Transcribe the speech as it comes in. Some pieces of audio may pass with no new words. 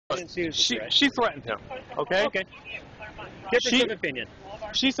I didn't see it as a threat. She threatened him. Okay. Okay. Difference of opinion.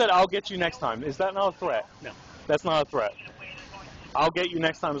 She said, "I'll get you next time." Is that not a threat? No. That's not a threat. "I'll get you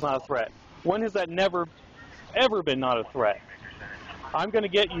next time" is not a threat. When has that never, ever been not a threat? I'm going to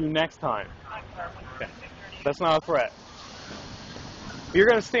get you next time. Okay. That's not a threat. You're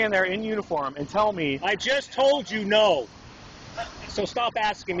going to stand there in uniform and tell me... I just told you no. So stop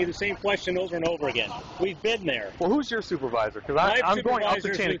asking me the same question over and over again. We've been there. Well, who's your supervisor? Because I'm going up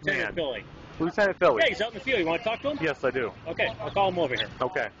the chain of command. Billy. Lieutenant Philly. Yeah, he's out in the field. You want to talk to him? Yes, I do. Okay, I'll call him over here.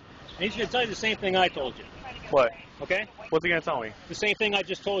 Okay. And he's going to tell you the same thing I told you. What? Okay? What's he going to tell me? The same thing I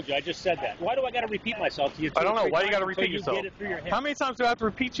just told you. I just said that. Why do I got to repeat myself to you? I don't know. Why do you got to repeat yourself? Get it through your head? How many times do I have to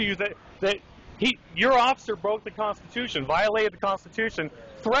repeat to you that your officer broke the Constitution, violated the Constitution,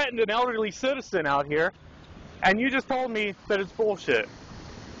 threatened an elderly citizen out here, and you just told me that it's bullshit?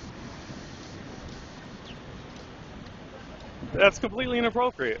 That's completely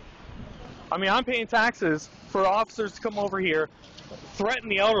inappropriate. I mean, I'm paying taxes for officers to come over here, threaten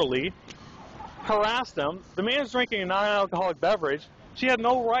the elderly, harass them. The man's drinking a non-alcoholic beverage. She had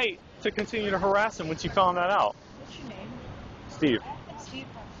no right to continue to harass him when she found that out. What's your name? Steve. Steve.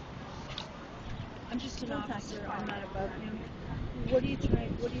 I'm just an officer. I'm not above him. What are you trying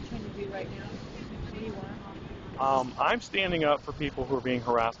to do right now? What do you want? I'm standing up for people who are being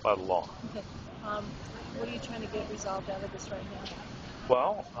harassed by the law. Okay. What are you trying to get resolved out of this right now?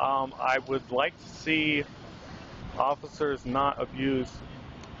 Well, I would like to see officers not abuse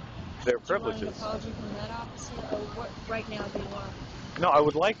their privileges. Do you want an apology from that officer, or what right now do you want? No, I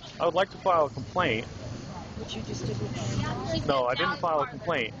would like to file a complaint. Which you just did with him? No, I didn't file a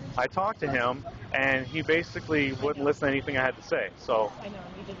complaint. I talked to him, and he basically wouldn't listen to anything I had to say. So I know,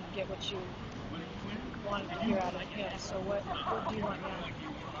 you didn't get what you wanted to hear out of him. So what do you want now?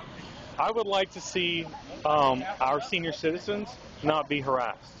 I would like to see our senior citizens not be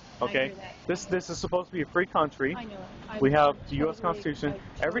harassed. Okay, this is supposed to be a free country. I know. We have the U.S. Constitution.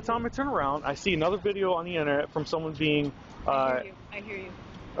 Every time I turn around, I see another video on the internet from someone being I hear you.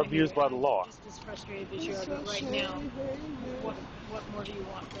 abused by the law. I'm just as frustrated as you are, but right now, what more do you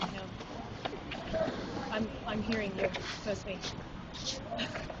want from him? I'm hearing you. Trust me.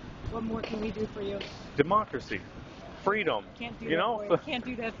 What more can we do for you? Democracy, freedom. Can't do you know. That for you. Can't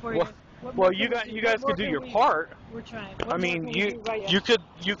do that for you. Well, you guys could do your part. We're trying. I mean, you could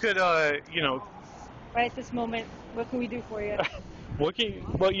you know. Right at this moment, what can we do for you? You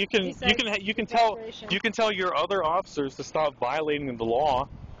can tell your other officers to stop violating the law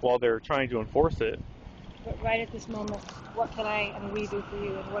while they're trying to enforce it. But right at this moment, what can I and we do for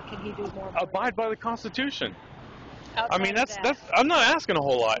you, and what can he do more? Abide by the Constitution. Outside I mean, that's I'm not asking a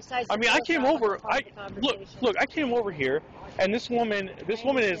whole lot. Besides I mean, I came over. Look, I came over here, and this woman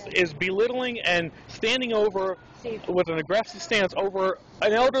is belittling and standing over with an aggressive stance over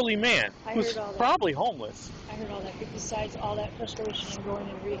an elderly man who's probably homeless. I heard all that. But besides all that frustration and going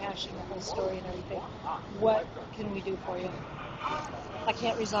and rehashing the whole story and everything, what can we do for you? I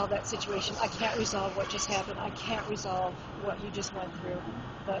can't resolve that situation. I can't resolve what just happened. I can't resolve what you just went through.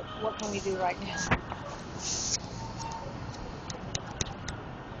 But what can we do right now?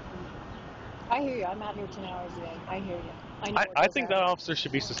 I hear you. I'm out here 10 hours a day. I hear you. I think that officer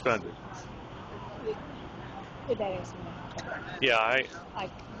should be suspended. That isn't going to happen. Yeah,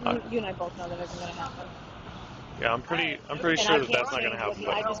 you and I both know that isn't going to happen. Yeah, I'm pretty sure that that's not going to happen.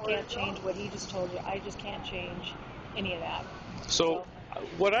 I just can't change what he just told you. I just can't change any of that. So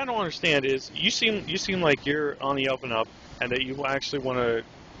what I don't understand is you seem like you're on the up and up, and that you actually want to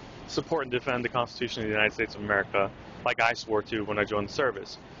support and defend the Constitution of the United States of America, like I swore to when I joined the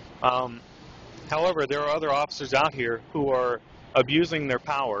service. However, there are other officers out here who are abusing their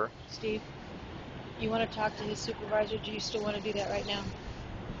power. Steve, you want to talk to his supervisor? Do you still want to do that right now?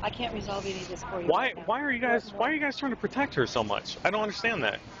 I can't resolve any of this for you. Why are you guys trying to protect her so much? I don't understand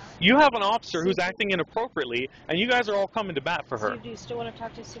that. You have an officer who's acting inappropriately, and you guys are all coming to bat for her. Steve, do you still want to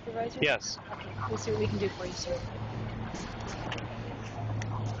talk to his supervisor? Yes. Okay, we'll see what we can do for you, sir.